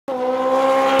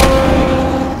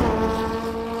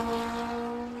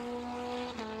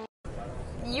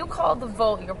call the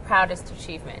Volt your proudest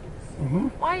achievement. Mm-hmm.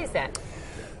 Why is that?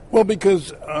 Well,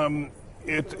 because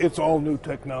it's all new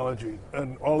technology,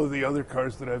 and all of the other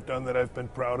cars that I've done that I've been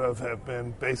proud of have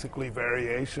been basically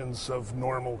variations of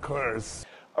normal cars.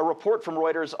 A report from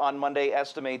Reuters on Monday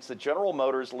estimates that General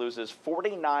Motors loses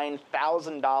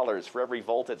 $49,000 for every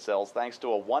Volt it sells, thanks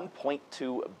to a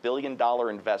 $1.2 billion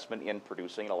investment in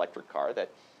producing an electric car that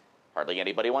hardly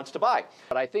anybody wants to buy.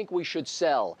 But I think we should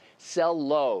sell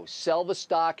low, sell the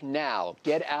stock now,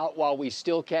 get out while we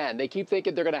still can. They keep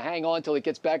thinking they're going to hang on until it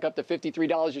gets back up to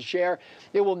 $53 a share.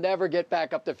 It will never get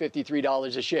back up to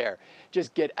 $53 a share.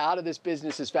 Just get out of this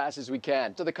business as fast as we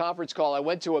can. To the conference call, I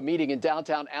went to a meeting in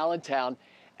downtown Allentown,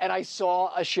 and I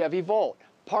saw a Chevy Volt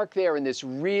parked there in this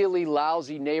really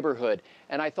lousy neighborhood.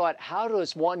 And I thought, how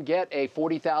does one get a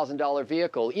 $40,000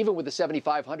 vehicle, even with a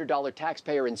 $7,500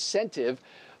 taxpayer incentive,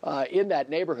 in that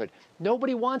neighborhood?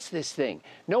 Nobody wants this thing.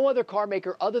 No other car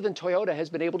maker other than Toyota has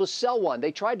been able to sell one.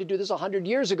 They tried to do this 100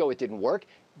 years ago. It didn't work.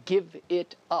 Give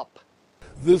it up.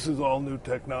 This is all new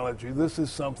technology. This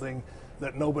is something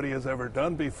that nobody has ever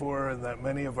done before, and that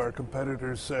many of our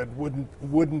competitors said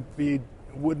wouldn't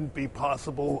be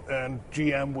possible, and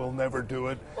GM will never do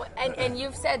it. Well, and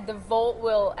you've said the Volt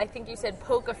will, I think you said,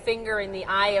 poke a finger in the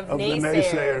eye of naysayers, the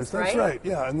naysayers. right? That's right,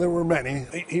 yeah, and there were many.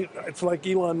 It's like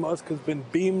Elon Musk has been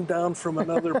beamed down from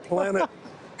another planet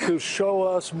to show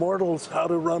us mortals how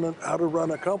to run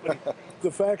a company.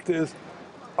 The fact is,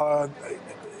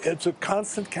 it's a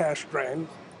constant cash drain.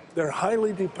 They're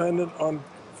highly dependent on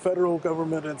federal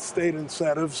government and state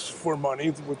incentives for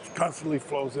money, which constantly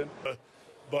flows in.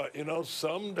 But, you know,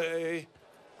 someday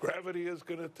gravity is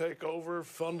going to take over.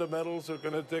 Fundamentals are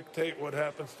going to dictate what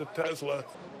happens to Tesla.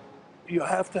 You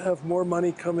have to have more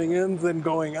money coming in than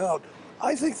going out.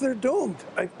 I think they're doomed.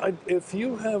 If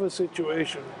you have a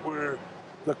situation where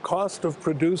the cost of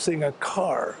producing a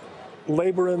car,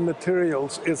 labor and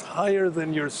materials, is higher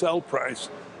than your sell price,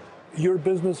 your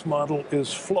business model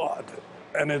is flawed.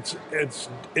 And it's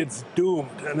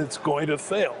doomed, and it's going to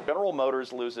fail. General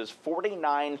Motors loses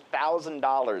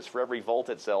 $49,000 for every Volt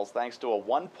it sells, thanks to a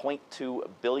 $1.2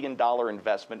 billion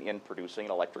investment in producing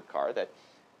an electric car that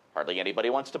hardly anybody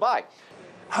wants to buy.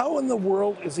 How in the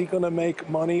world is he going to make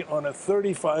money on a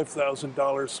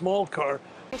 $35,000 small car?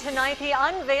 Tonight, the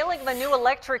unveiling of a new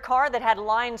electric car that had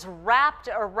lines wrapped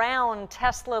around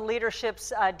Tesla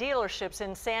leadership's dealerships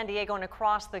in San Diego and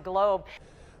across the globe.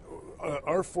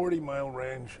 Our 40-mile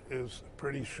range is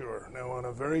pretty sure. Now, on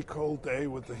a very cold day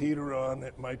with the heater on,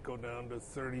 it might go down to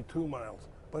 32 miles.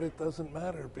 But it doesn't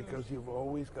matter because you've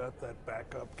always got that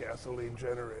backup gasoline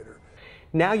generator.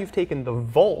 Now you've taken the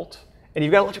Volt, and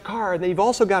you've got an electric car, and then you've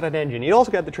also got an engine. You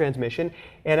also got the transmission.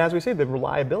 And as we say, the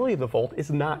reliability of the Volt is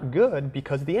not good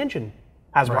because the engine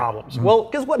has problems. Mm-hmm. Well,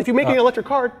 guess what? If you're making an electric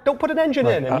car, don't put an engine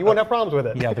in, and you won't have problems with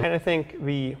it. Yeah, and I think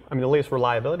the latest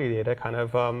reliability data kind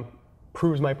of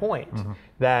proves my point,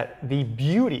 that the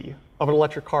beauty of an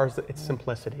electric car is its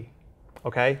simplicity,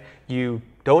 okay? You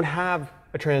don't have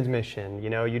a transmission, you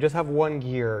know, you just have one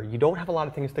gear. You don't have a lot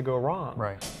of things to go wrong.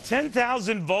 Right.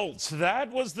 10,000 volts,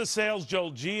 that was the sales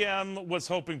Joel GM was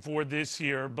hoping for this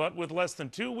year, but with less than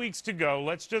 2 weeks to go,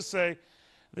 let's just say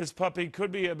this puppy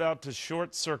could be about to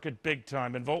short circuit big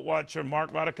time. And Volt watcher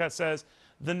Mark Vodica says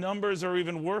the numbers are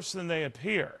even worse than they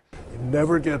appear. You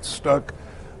never get stuck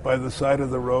by the side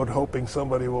of the road hoping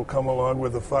somebody will come along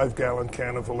with a 5-gallon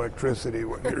can of electricity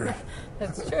when you're...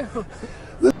 That's true.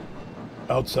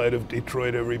 Outside of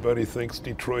Detroit, everybody thinks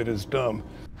Detroit is dumb.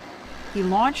 He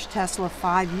launched Tesla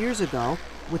 5 years ago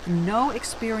with no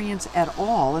experience at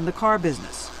all in the car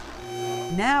business.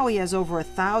 Now he has over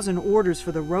 1,000 orders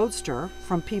for the Roadster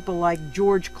from people like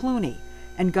George Clooney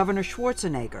and Governor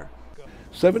Schwarzenegger.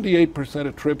 78%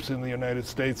 of trips in the United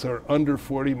States are under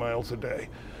 40 miles a day.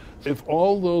 If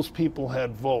all those people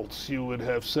had Volts, you would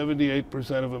have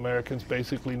 78% of Americans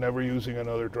basically never using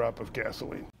another drop of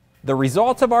gasoline. The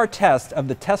results of our test of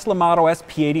the Tesla Model S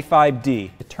P85D.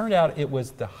 It turned out it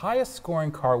was the highest scoring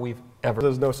car we've ever.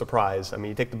 There's no surprise. I mean,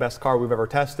 you take the best car we've ever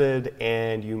tested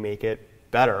and you make it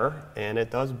better, and it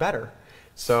does better.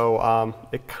 So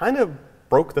it kind of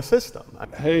broke the system.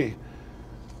 Hey,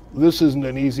 this isn't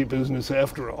an easy business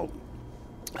after all.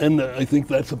 And I think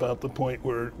that's about the point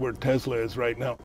where Tesla is right now.